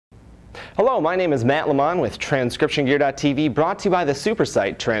Hello, my name is Matt Lamont with TranscriptionGear.tv, brought to you by the super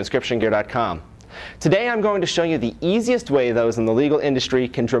site TranscriptionGear.com. Today I'm going to show you the easiest way those in the legal industry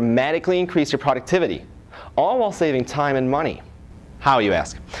can dramatically increase your productivity, all while saving time and money. How, you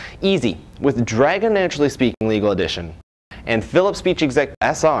ask? Easy. With Dragon NaturallySpeaking Legal Edition and Philips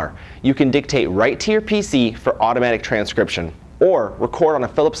SpeechExecSR, you can dictate right to your PC for automatic transcription, or record on a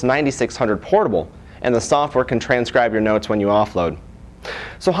Philips 9600 portable, and the software can transcribe your notes when you offload.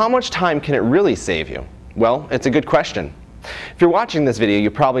 So how much time can it really save you? Well, it's a good question. If you're watching this video, you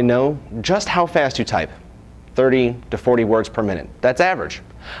probably know just how fast you type. 30 to 40 words per minute. That's average.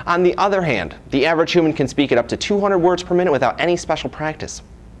 On the other hand, the average human can speak at up to 200 words per minute without any special practice.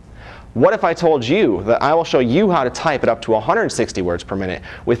 What if I told you that I will show you how to type at up to 160 words per minute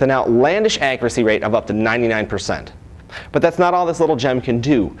with an outlandish accuracy rate of up to 99%? But that's not all this little gem can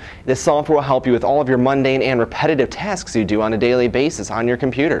do. This software will help you with all of your mundane and repetitive tasks you do on a daily basis on your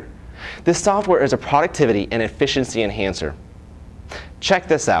computer. This software is a productivity and efficiency enhancer. Check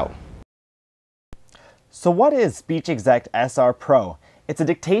this out. So what is SpeechExecSR Pro? It's a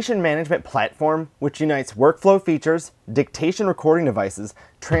dictation management platform which unites workflow features, dictation recording devices,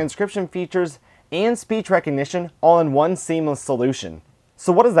 transcription features, and speech recognition all in one seamless solution.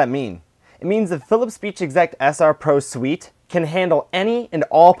 So what does that mean? It means the Philips SpeechExecSR Pro suite can handle any and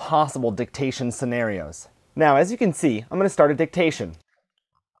all possible dictation scenarios. Now, as you can see, I'm going to start a dictation.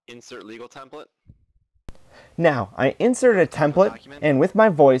 Insert legal template. Now, I inserted a template, and with my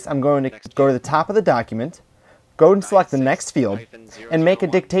voice, I'm going to go to the top of the document, go and select the next field, and make a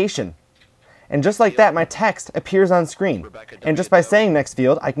dictation. And just like that, my text appears on screen. And just by saying next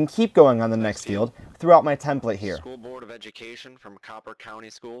field, I can keep going on the next field throughout my template here. School Board of Education from Copper County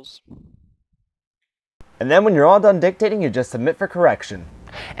Schools. And then when you're all done dictating, you just submit for correction.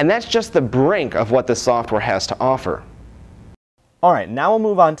 And that's just the brink of what this software has to offer. Alright, now we'll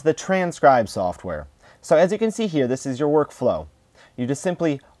move on to the transcribe software. So as you can see here, this is your workflow. You just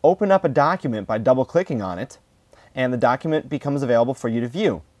simply open up a document by double-clicking on it, and the document becomes available for you to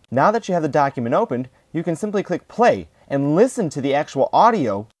view. Now that you have the document opened, you can simply click play and listen to the actual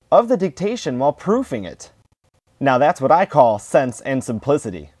audio of the dictation while proofing it. Now that's what I call sense and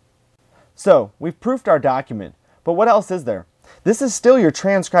simplicity. So, we've proofed our document, but what else is there? This is still your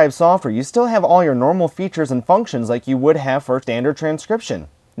transcribe software. You still have all your normal features and functions like you would have for standard transcription.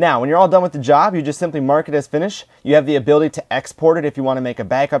 Now, when you're all done with the job, you just simply mark it as finished. You have the ability to export it if you want to make a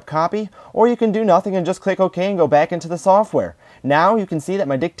backup copy, or you can do nothing and just click OK and go back into the software. Now you can see that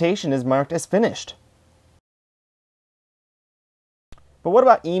my dictation is marked as finished. But what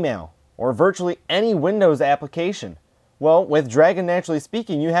about email, or virtually any Windows application? Well, with Dragon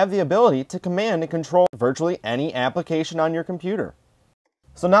NaturallySpeaking, you have the ability to command and control virtually any application on your computer.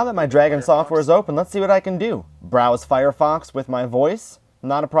 So now that my Dragon software is open, let's see what I can do. Browse Firefox with my voice?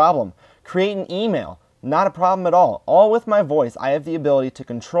 Not a problem. Create an email? Not a problem at all. All with my voice, I have the ability to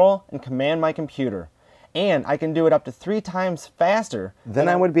control and command my computer. And I can do it up to 3 times faster than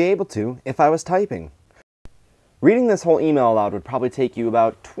I would be able to if I was typing. Reading this whole email aloud would probably take you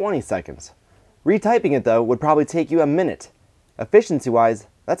about 20 seconds. Retyping it, though, would probably take you a minute. Efficiency-wise,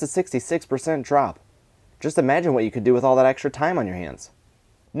 that's a 66% drop. Just imagine what you could do with all that extra time on your hands.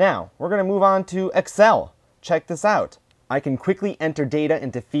 Now, we're going to move on to Excel. Check this out. I can quickly enter data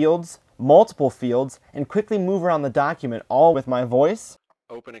into fields, multiple fields, and quickly move around the document all with my voice.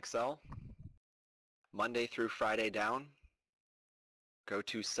 Open Excel. Monday through Friday down. Go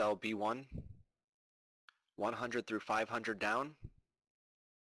to cell B1. 100 through 500 down.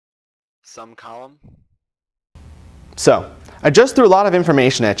 Sum column. So, I just threw a lot of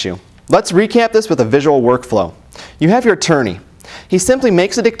information at you. Let's recap this with a visual workflow. You have your attorney. He simply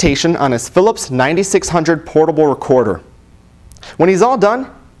makes a dictation on his Philips 9600 portable recorder. When he's all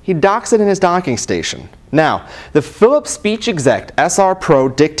done, he docks it in his docking station. Now, the Philips SpeechExecSR Pro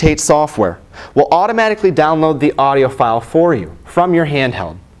Dictate software will automatically download the audio file for you from your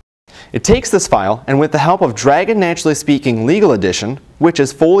handheld. It takes this file, and with the help of Dragon NaturallySpeaking Legal Edition, which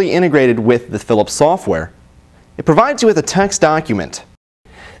is fully integrated with the Philips software, it provides you with a text document.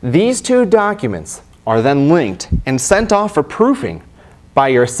 These 2 documents are then linked and sent off for proofing by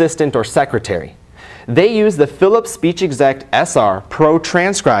your assistant or secretary. They use the Philips SpeechExecSR Pro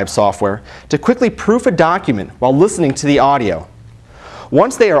Transcribe software to quickly proof a document while listening to the audio.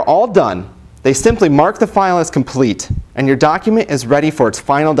 Once they are all done, they simply mark the file as complete, and your document is ready for its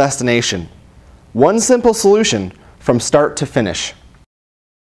final destination. One simple solution from start to finish.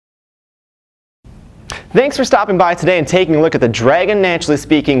 Thanks for stopping by today and taking a look at the Dragon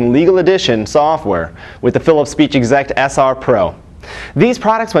NaturallySpeaking Legal Edition software with the Philips SpeechExecSR Pro. These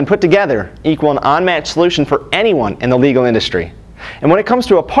products, when put together, equal an unmatched solution for anyone in the legal industry. And when it comes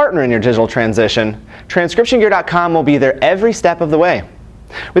to a partner in your digital transition, TranscriptionGear.com will be there every step of the way.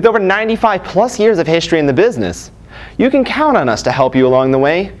 With over 95 plus years of history in the business, you can count on us to help you along the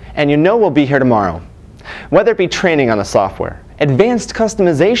way, and you know we'll be here tomorrow. Whether it be training on the software, advanced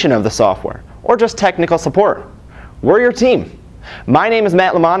customization of the software, or just technical support, we're your team. My name is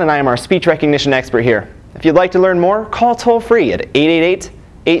Matt Lamont, and I am our speech recognition expert here. If you'd like to learn more, call toll-free at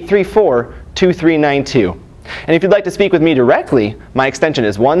 888-834-2392. And if you'd like to speak with me directly, my extension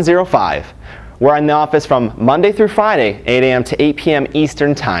is 105. We're in the office from Monday through Friday, 8 a.m. to 8 p.m.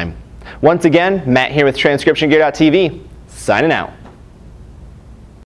 Eastern Time. Once again, Matt here with TranscriptionGear.tv, signing out.